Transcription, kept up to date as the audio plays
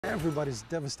Everybody's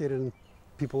devastated and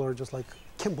people are just like,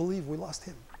 can't believe we lost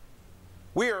him.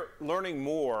 We are learning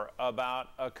more about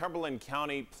a Cumberland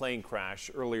County plane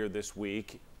crash earlier this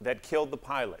week that killed the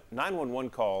pilot. 911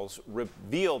 calls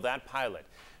reveal that pilot,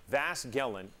 Vas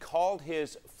Gellen, called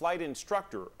his flight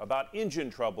instructor about engine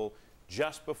trouble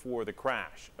just before the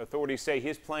crash. Authorities say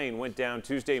his plane went down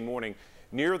Tuesday morning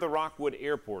near the Rockwood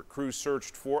Airport. Crews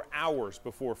searched for hours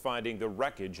before finding the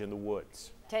wreckage in the woods.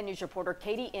 10 News reporter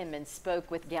Katie Inman spoke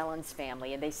with Gellen's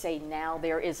family, and they say now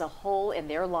there is a hole in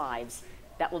their lives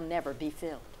that will never be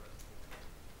filled.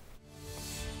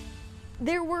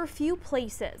 There were few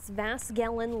places Vas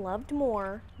Gellen loved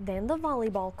more than the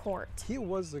volleyball court. He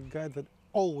was a guy that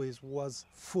always was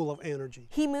full of energy.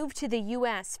 He moved to the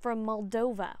U.S. from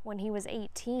Moldova when he was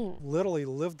 18. Literally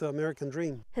lived the American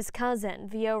dream. His cousin,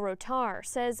 Vio Rotar,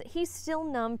 says he's still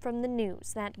numb from the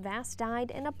news that Vas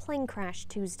died in a plane crash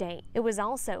Tuesday. It was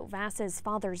also Vas's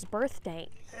father's birthday.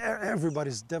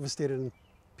 Everybody's devastated and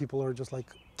people are just like,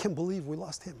 can't believe we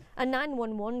lost him. A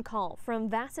 911 call from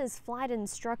Vas's flight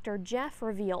instructor, Jeff,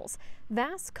 reveals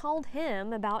Vas called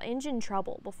him about engine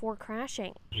trouble before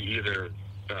crashing. He either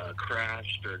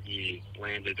crashed or he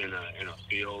landed in a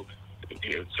field.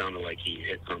 It sounded like he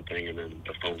hit something and then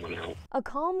the phone went out. A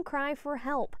calm cry for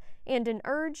help and an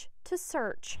urge to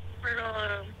search. We're going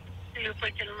to see if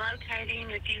we can locate him.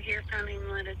 If you hear from him,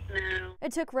 let us know.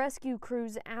 It took rescue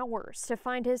crews hours to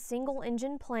find his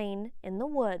single-engine plane in the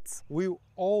woods. We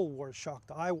all were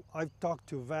shocked. I talked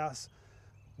to Vas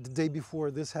the day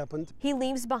before this happened. He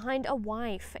leaves behind a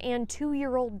wife and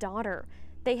 2-year-old daughter.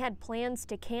 They had plans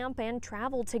to camp and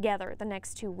travel together the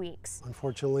next 2 weeks.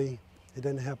 Unfortunately, it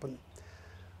didn't happen.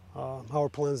 Our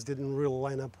plans didn't really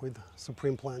line up with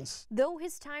Supreme plans. Though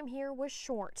his time here was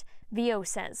short, Vio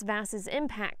says Vas's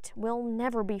impact will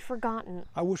never be forgotten.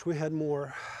 I wish we had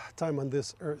more time on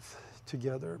this earth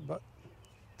together, but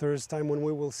there is time when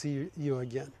we will see you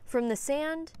again. From the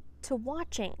sand to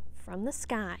watching from the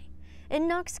sky. In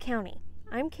Knox County,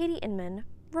 I'm Katie Inman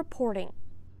reporting.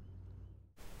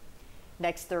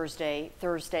 Thursday,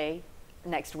 June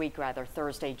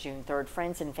 3rd,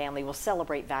 friends and family will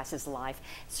celebrate Vas's life.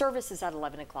 Service is at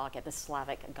 11 o'clock at the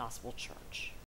Slavic Gospel Church.